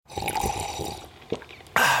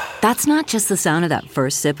That's not just the sound of that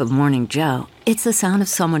first sip of Morning Joe. It's the sound of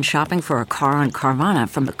someone shopping for a car on Carvana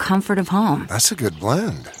from the comfort of home. That's a good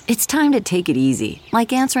blend. It's time to take it easy,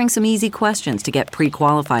 like answering some easy questions to get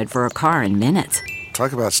pre-qualified for a car in minutes.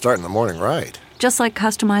 Talk about starting the morning right. Just like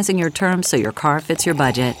customizing your terms so your car fits your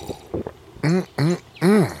budget.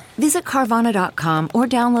 Visit Carvana.com or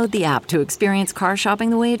download the app to experience car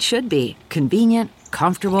shopping the way it should be. Convenient,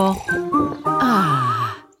 comfortable. Ah.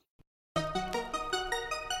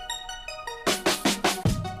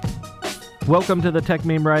 Welcome to the Tech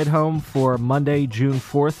Meme Ride Home for Monday, June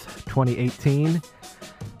 4th, 2018.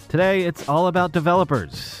 Today, it's all about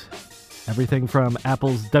developers. Everything from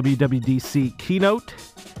Apple's WWDC keynote,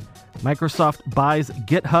 Microsoft buys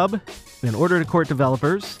GitHub in order to court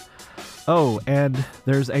developers. Oh, and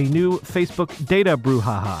there's a new Facebook data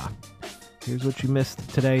brouhaha. Here's what you missed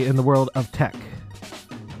today in the world of tech.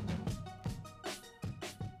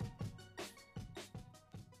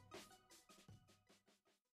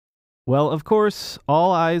 Well, of course,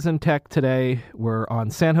 all eyes in tech today were on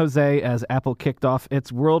San Jose as Apple kicked off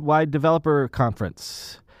its Worldwide Developer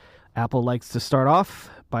Conference. Apple likes to start off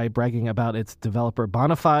by bragging about its developer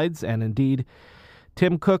bona fides, and indeed,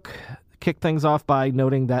 Tim Cook kicked things off by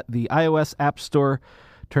noting that the iOS App Store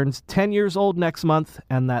turns 10 years old next month,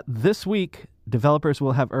 and that this week, developers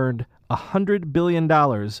will have earned $100 billion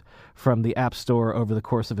from the App Store over the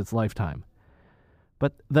course of its lifetime.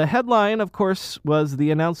 But the headline, of course, was the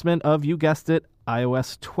announcement of, you guessed it,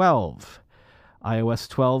 iOS 12. iOS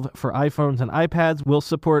 12 for iPhones and iPads will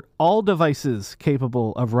support all devices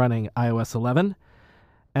capable of running iOS 11.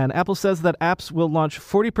 And Apple says that apps will launch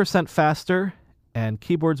 40% faster and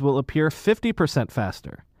keyboards will appear 50%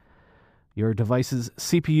 faster. Your device's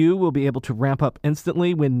CPU will be able to ramp up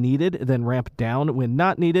instantly when needed, then ramp down when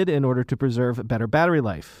not needed in order to preserve better battery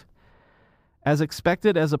life. As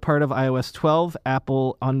expected, as a part of iOS 12,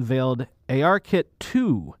 Apple unveiled ARKit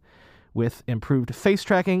 2 with improved face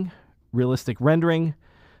tracking, realistic rendering,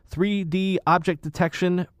 3D object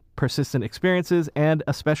detection, persistent experiences, and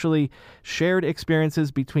especially shared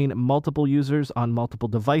experiences between multiple users on multiple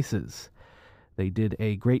devices. They did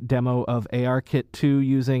a great demo of ARKit 2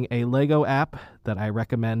 using a Lego app that I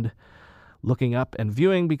recommend looking up and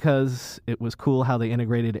viewing because it was cool how they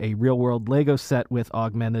integrated a real-world Lego set with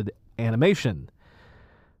augmented animation.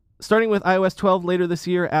 Starting with iOS 12 later this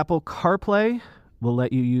year, Apple CarPlay will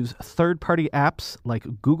let you use third-party apps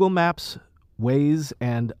like Google Maps, Waze,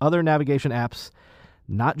 and other navigation apps,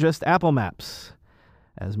 not just Apple Maps.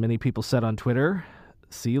 As many people said on Twitter,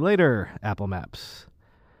 see you later, Apple Maps.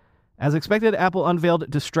 As expected, Apple unveiled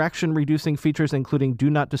distraction-reducing features including Do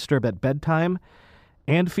Not Disturb at bedtime,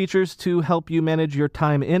 and features to help you manage your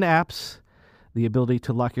time in apps, the ability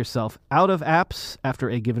to lock yourself out of apps after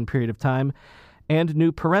a given period of time, and new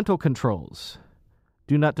parental controls.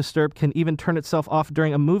 Do Not Disturb can even turn itself off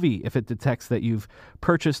during a movie if it detects that you've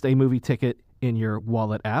purchased a movie ticket in your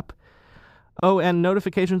Wallet app. Oh, and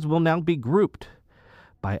notifications will now be grouped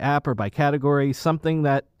by app or by category, something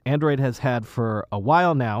that Android has had for a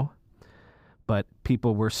while now, but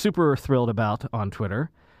people were super thrilled about on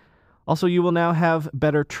Twitter. Also, you will now have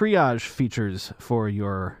better triage features for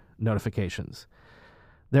your notifications.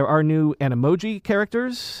 There are new Animoji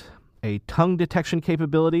characters, a tongue detection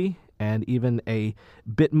capability, and even a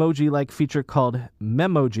Bitmoji-like feature called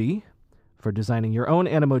Memoji for designing your own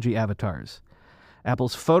Animoji avatars.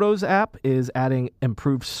 Apple's Photos app is adding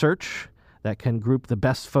improved search that can group the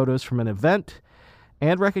best photos from an event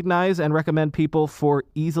and recognize and recommend people for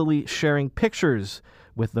easily sharing pictures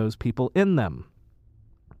with those people in them.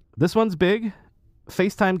 This one's big.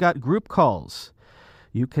 FaceTime got group calls.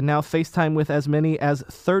 You can now FaceTime with as many as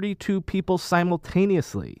 32 people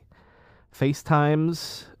simultaneously.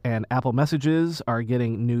 FaceTimes and Apple Messages are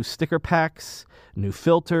getting new sticker packs, new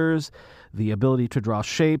filters, the ability to draw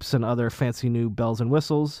shapes and other fancy new bells and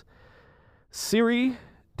whistles. Siri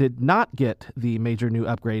did not get the major new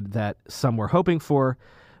upgrade that some were hoping for,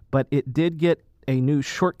 but it did get a new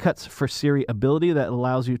Shortcuts for Siri ability that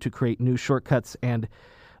allows you to create new shortcuts and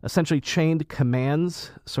essentially chained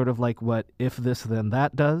commands, sort of like what if this then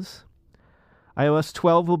that does. iOS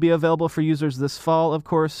 12 will be available for users this fall, of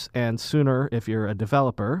course, and sooner if you're a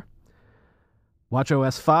developer.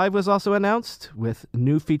 watchOS 5 was also announced with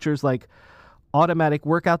new features like automatic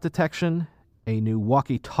workout detection, a new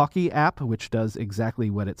walkie-talkie app, which does exactly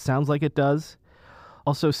what it sounds like it does.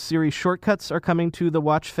 Also, Siri shortcuts are coming to the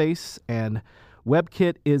watch face, and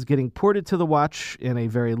WebKit is getting ported to the watch in a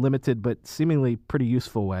very limited but seemingly pretty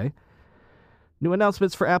useful way. New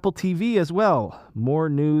announcements for Apple TV as well. More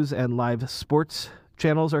news and live sports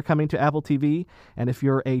channels are coming to Apple TV, and if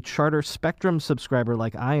you're a Charter Spectrum subscriber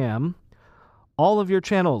like I am, All of your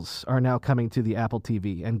channels are now coming to the Apple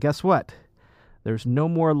TV. And guess what? There's no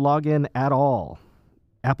more login at all.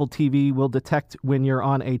 Apple TV will detect when you're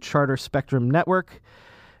on a Charter Spectrum network,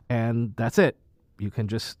 and that's it. You can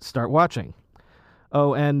just start watching.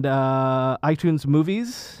 Oh, and iTunes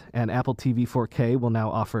Movies and Apple TV 4K will now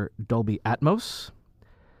offer Dolby Atmos.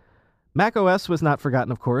 macOS was not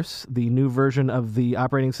forgotten, of course. The new version of the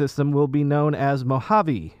operating system will be known as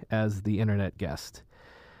Mojave, as the internet guessed.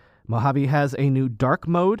 Mojave has a new dark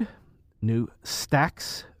mode, new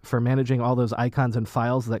stacks for managing all those icons and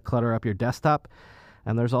files that clutter up your desktop,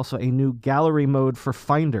 and there's also a new gallery mode for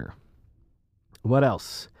Finder. What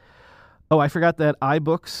else? Oh, I forgot that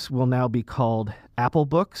iBooks will now be called Apple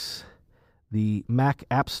Books. The Mac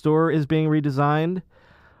App Store is being redesigned.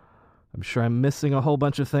 I'm sure I'm missing a whole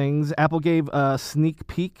bunch of things. Apple gave a sneak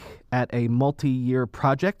peek at a multi-year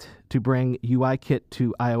project to bring UIKit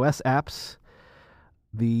to iOS apps.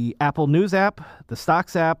 The Apple News app, the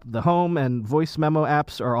Stocks app, the Home and Voice Memo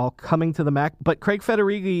apps are all coming to the Mac. But Craig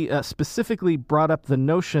Federighi specifically brought up the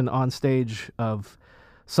notion on stage of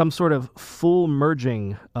some sort of full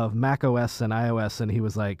merging of macOS and iOS, and he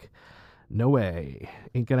was like, no way,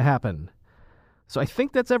 ain't gonna happen. So I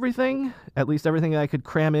think that's everything, at least everything I could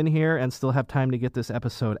cram in here and still have time to get this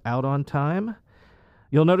episode out on time.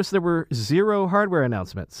 You'll notice there were 0 hardware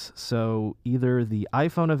announcements, so either the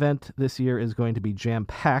iPhone event this year is going to be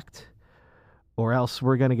jam-packed, or else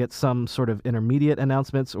we're going to get some sort of intermediate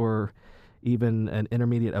announcements or even an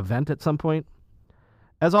intermediate event at some point.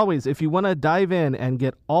 As always, if you want to dive in and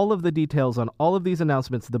get all of the details on all of these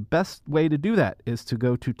announcements, the best way to do that is to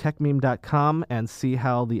go to techmeme.com and see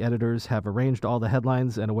how the editors have arranged all the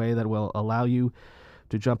headlines in a way that will allow you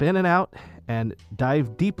to jump in and out and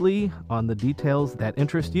dive deeply on the details that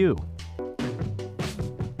interest you.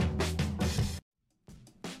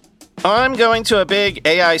 I'm going to a big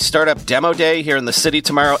AI startup demo day here in the city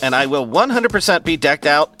tomorrow, and I will 100% be decked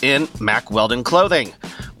out in Mack Weldon clothing.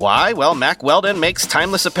 Why? Well, Mack Weldon makes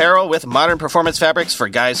timeless apparel with modern performance fabrics for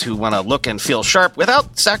guys who want to look and feel sharp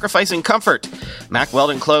without sacrificing comfort. Mack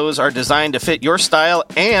Weldon clothes are designed to fit your style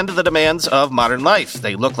and the demands of modern life.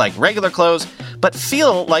 They look like regular clothes, but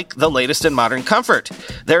feel like the latest in modern comfort.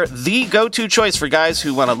 They're the go-to choice for guys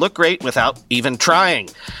who want to look great without even trying.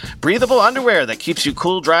 Breathable underwear that keeps you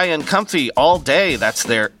cool, dry, and comfy all day. That's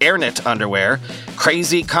their AirKnit underwear.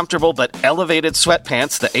 Crazy, comfortable, but elevated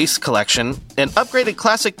sweatpants, the Ace collection. An upgraded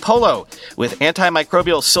classic polo with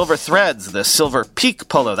antimicrobial silver threads, the Silver Peak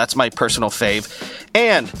polo. That's my personal fave.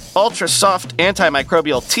 And ultra-soft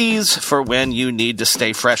antimicrobial tees for when you need to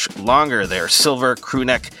stay fresh longer. Their silver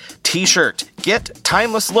crewneck t-shirt. Get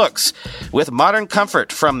timeless looks with modern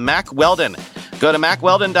comfort from Mack Weldon. Go to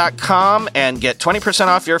MackWeldon.com and get 20%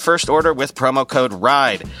 off your first order with promo code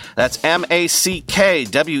RIDE. That's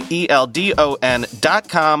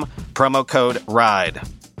MackWeldon.com, promo code RIDE.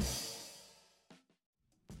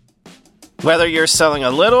 Whether you're selling a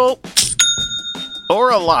little or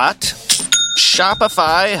a lot,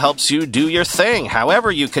 Shopify helps you do your thing,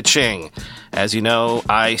 however you ka-ching. As you know,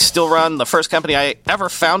 I still run the first company I ever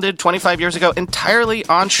founded 25 years ago entirely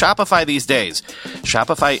on Shopify these days.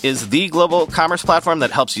 Shopify is the global commerce platform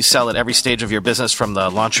that helps you sell at every stage of your business, from the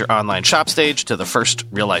launch your online shop stage to the first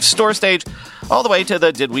real-life store stage, all the way to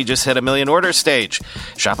the did we just hit a million orders stage.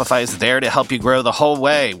 Shopify is there to help you grow the whole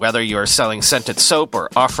way. Whether you're selling scented soap or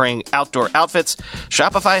offering outdoor outfits,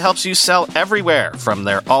 Shopify helps you sell everywhere, from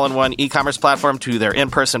their all-in-one e-commerce platform to their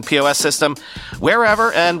in-person POS system,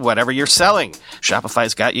 wherever and whatever you're selling.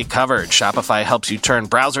 Shopify's got you covered. Shopify helps you turn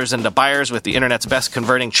browsers into buyers with the internet's best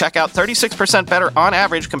converting checkout, 36% better on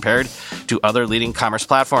average compared to other leading commerce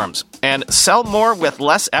platforms. And sell more with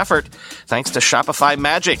less effort thanks to Shopify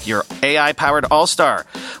Magic, your AI-powered all-star.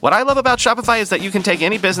 What I love about Shopify is that you can take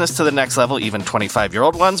any business to the next level, even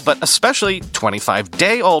 25-year-old ones, but especially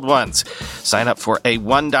 25-day-old ones. Sign up for a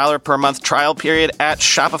 $1 per month trial period at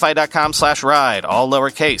shopify.com/ride, all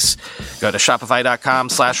lowercase. Go to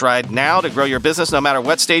shopify.com/ride now to grow your business no matter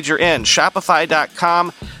what stage you're in.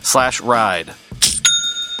 Shopify.com/ride.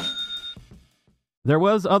 There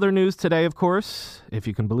was other news today, of course, if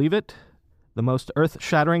you can believe it. The most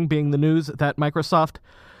earth-shattering being the news that Microsoft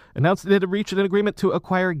announced it had reached an agreement to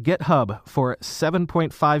acquire GitHub for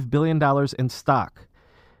 $7.5 billion in stock.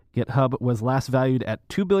 GitHub was last valued at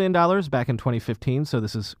 $2 billion back in 2015, so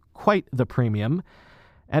this is quite the premium.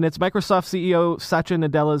 And it's Microsoft CEO Satya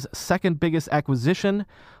Nadella's second biggest acquisition,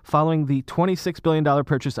 following the $26 billion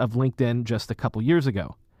purchase of LinkedIn just a couple years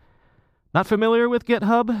ago. Not familiar with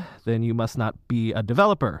GitHub? Then you must not be a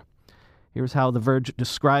developer. Here's how The Verge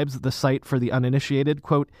describes the site for the uninitiated.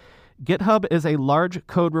 Quote, GitHub is a large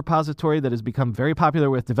code repository that has become very popular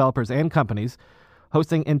with developers and companies,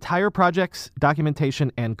 hosting entire projects,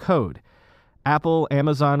 documentation, and code. Apple,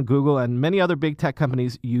 Amazon, Google, and many other big tech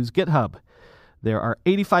companies use GitHub. There are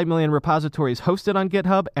 85 million repositories hosted on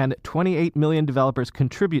GitHub, and 28 million developers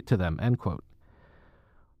contribute to them, end quote.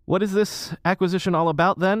 What is this acquisition all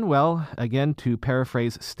about then? Well, again, to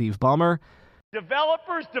paraphrase Steve Ballmer,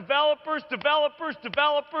 developers, developers, developers,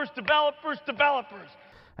 developers, developers, developers.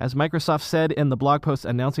 As Microsoft said in the blog post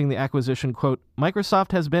announcing the acquisition, quote,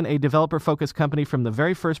 Microsoft has been a developer-focused company from the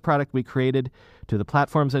very first product we created to the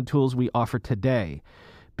platforms and tools we offer today.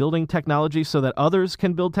 Building technology so that others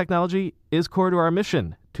can build technology is core to our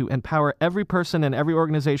mission, to empower every person and every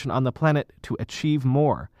organization on the planet to achieve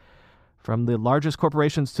more. From the largest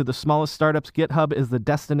corporations to the smallest startups, GitHub is the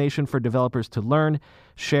destination for developers to learn,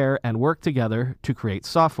 share, and work together to create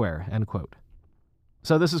software, end quote.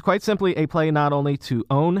 So this is quite simply a play not only to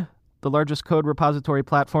own the largest code repository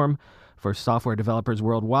platform for software developers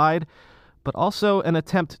worldwide, but also an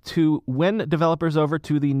attempt to win developers over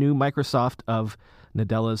to the new Microsoft of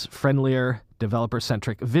Nadella's friendlier,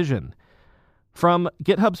 developer-centric vision. From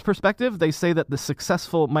GitHub's perspective, they say that the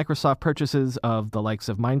successful Microsoft purchases of the likes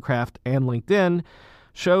of Minecraft and LinkedIn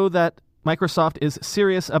show that Microsoft is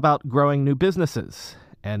serious about growing new businesses.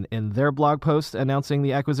 And in their blog post announcing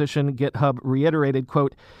the acquisition, GitHub reiterated,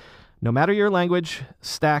 quote, no matter your language,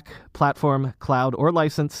 stack, platform, cloud, or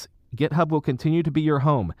license, GitHub will continue to be your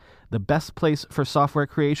home, the best place for software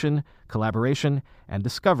creation, collaboration, and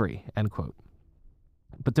discovery, end quote.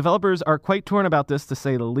 But developers are quite torn about this, to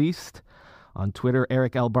say the least. On Twitter,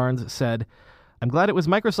 Eric L. Barnes said, I'm glad it was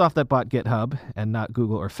Microsoft that bought GitHub and not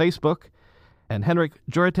Google or Facebook. And Henrik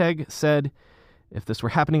Joreteg said, if this were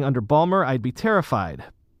happening under Ballmer, I'd be terrified,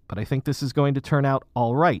 but I think this is going to turn out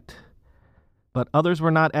all right. But others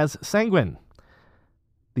were not as sanguine.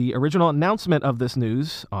 The original announcement of this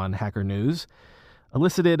news on Hacker News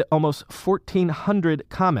elicited almost 1,400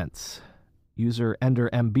 comments. User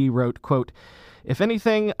EnderMB wrote, quote, if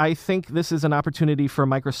anything, I think this is an opportunity for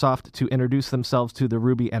Microsoft to introduce themselves to the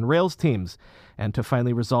Ruby and Rails teams and to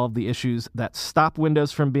finally resolve the issues that stop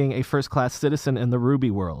Windows from being a first-class citizen in the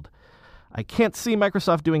Ruby world. I can't see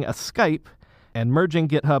Microsoft doing a Skype and merging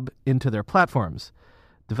GitHub into their platforms.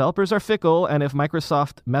 Developers are fickle, and if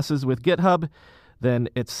Microsoft messes with GitHub, then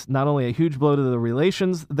it's not only a huge blow to the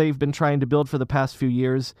relations they've been trying to build for the past few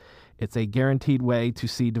years, it's a guaranteed way to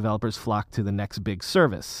see developers flock to the next big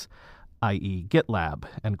service, i.e. GitLab,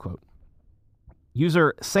 end quote.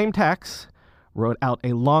 User SameTax wrote out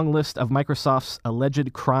a long list of Microsoft's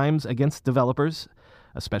alleged crimes against developers,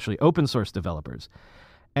 especially open source developers.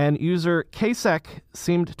 And user KSEC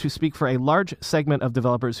seemed to speak for a large segment of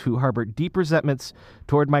developers who harbor deep resentments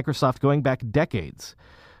toward Microsoft going back decades.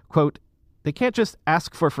 Quote, they can't just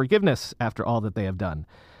ask for forgiveness after all that they have done.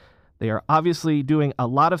 They are obviously doing a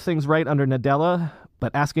lot of things right under Nadella,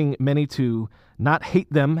 but asking many to not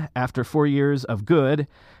hate them after 4 years of good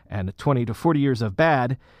and 20 to 40 years of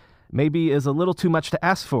bad maybe is a little too much to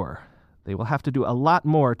ask for. They will have to do a lot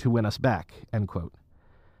more to win us back, end quote.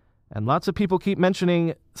 And lots of people keep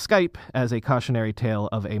mentioning Skype as a cautionary tale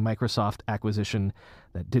of a Microsoft acquisition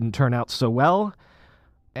that didn't turn out so well.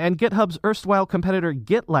 And GitHub's erstwhile competitor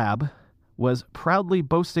GitLab was proudly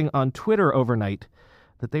boasting on Twitter overnight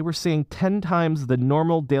that they were seeing 10 times the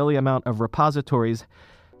normal daily amount of repositories,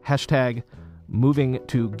 hashtag moving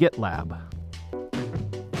to GitLab.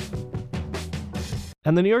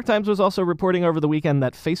 And the New York Times was also reporting over the weekend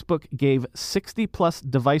that Facebook gave 60-plus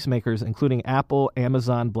device makers, including Apple,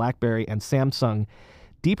 Amazon, BlackBerry, and Samsung,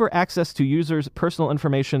 deeper access to users' personal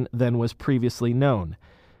information than was previously known.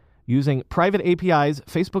 Using private APIs,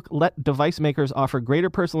 Facebook let device makers offer greater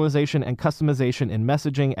personalization and customization in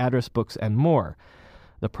messaging, address books, and more.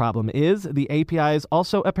 The problem is, the APIs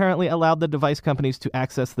also apparently allowed the device companies to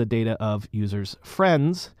access the data of users'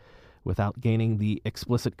 friends without gaining the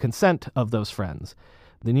explicit consent of those friends.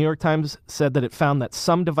 The New York Times said that it found that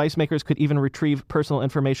some device makers could even retrieve personal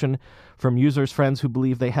information from users' friends who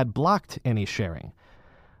believed they had blocked any sharing.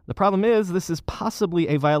 The problem is, this is possibly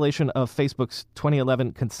a violation of Facebook's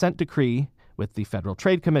 2011 consent decree with the Federal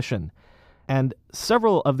Trade Commission. And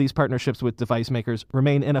several of these partnerships with device makers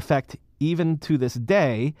remain in effect even to this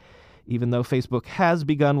day, even though Facebook has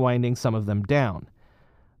begun winding some of them down.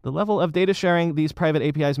 The level of data sharing these private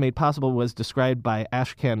APIs made possible was described by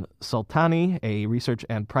Ashkan Sultani, a research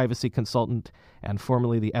and privacy consultant and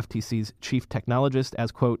formerly the FTC's chief technologist,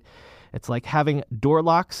 as, quote, it's like having door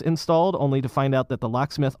locks installed only to find out that the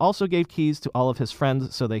locksmith also gave keys to all of his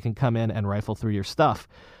friends so they can come in and rifle through your stuff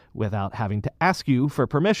without having to ask you for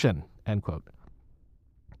permission, end quote.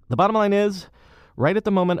 The bottom line is, Right at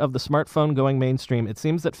the moment of the smartphone going mainstream, it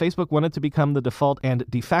seems that Facebook wanted to become the default and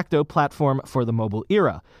de facto platform for the mobile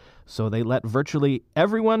era. So they let virtually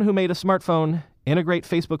everyone who made a smartphone integrate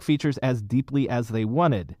Facebook features as deeply as they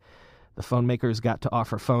wanted. The phone makers got to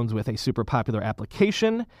offer phones with a super popular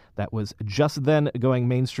application that was just then going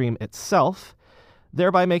mainstream itself,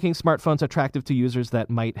 thereby making smartphones attractive to users that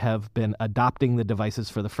might have been adopting the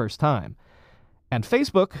devices for the first time. And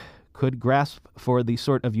Facebook could grasp for the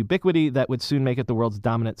sort of ubiquity that would soon make it the world's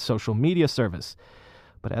dominant social media service.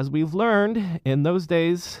 But as we've learned, in those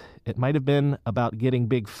days, it might have been about getting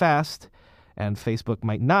big fast, and Facebook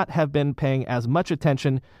might not have been paying as much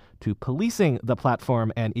attention to policing the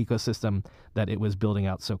platform and ecosystem that it was building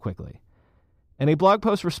out so quickly. In a blog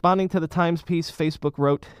post responding to the Times piece, Facebook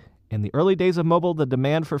wrote, "In the early days of mobile, the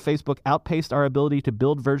demand for Facebook outpaced our ability to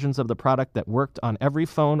build versions of the product that worked on every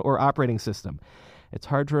phone or operating system. It's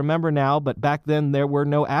hard to remember now, but back then there were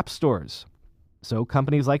no app stores. So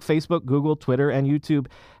companies like Facebook, Google, Twitter, and YouTube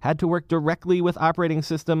had to work directly with operating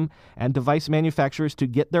system and device manufacturers to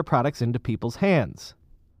get their products into people's hands.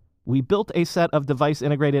 We built a set of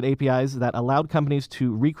device-integrated APIs that allowed companies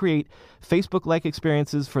to recreate Facebook-like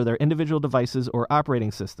experiences for their individual devices or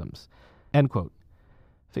operating systems." End quote.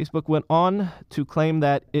 Facebook went on to claim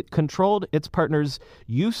that it controlled its partners'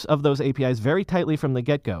 use of those APIs very tightly from the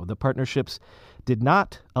get-go. The partnerships did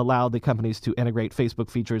not allow the companies to integrate Facebook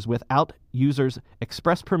features without users'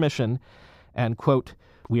 express permission, and, quote,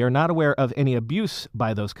 "We are not aware of any abuse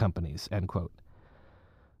by those companies," end quote.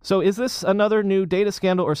 So is this another new data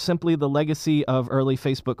scandal or simply the legacy of early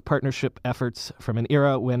Facebook partnership efforts from an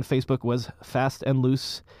era when Facebook was fast and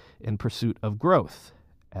loose in pursuit of growth?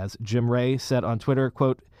 As Jim Ray said on Twitter,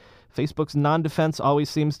 quote, "Facebook's non-defense always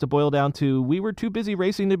seems to boil down to, we were too busy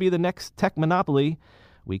racing to be the next tech monopoly.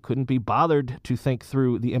 We couldn't be bothered to think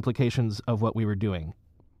through the implications of what we were doing."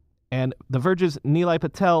 And The Verge's Nilay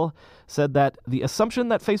Patel said that the assumption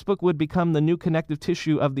that Facebook would become the new connective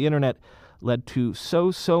tissue of the internet led to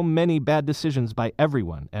so many bad decisions by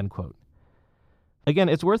everyone, end quote. Again,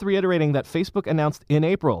 it's worth reiterating that Facebook announced in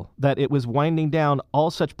April that it was winding down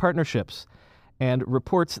all such partnerships, and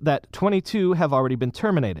reports that 22 have already been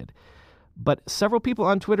terminated. But several people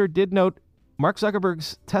on Twitter did note Mark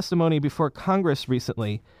Zuckerberg's testimony before Congress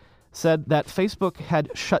recently said that Facebook had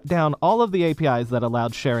shut down all of the APIs that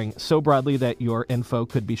allowed sharing so broadly that your info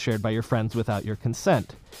could be shared by your friends without your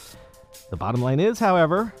consent. The bottom line is,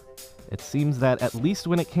 however, it seems that at least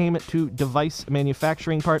when it came to device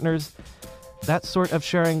manufacturing partners, that sort of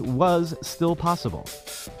sharing was still possible.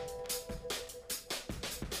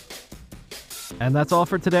 And that's all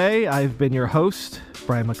for today. I've been your host,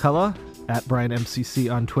 Brian McCullough, at BrianMCC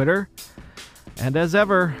on Twitter. And as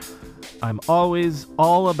ever, I'm always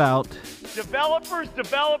all about Developers,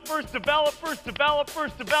 developers, developers,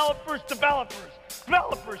 developers, developers, developers.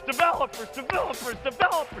 Developers, developers, developers,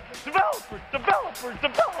 developers, developers, developers,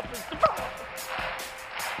 developers, developers.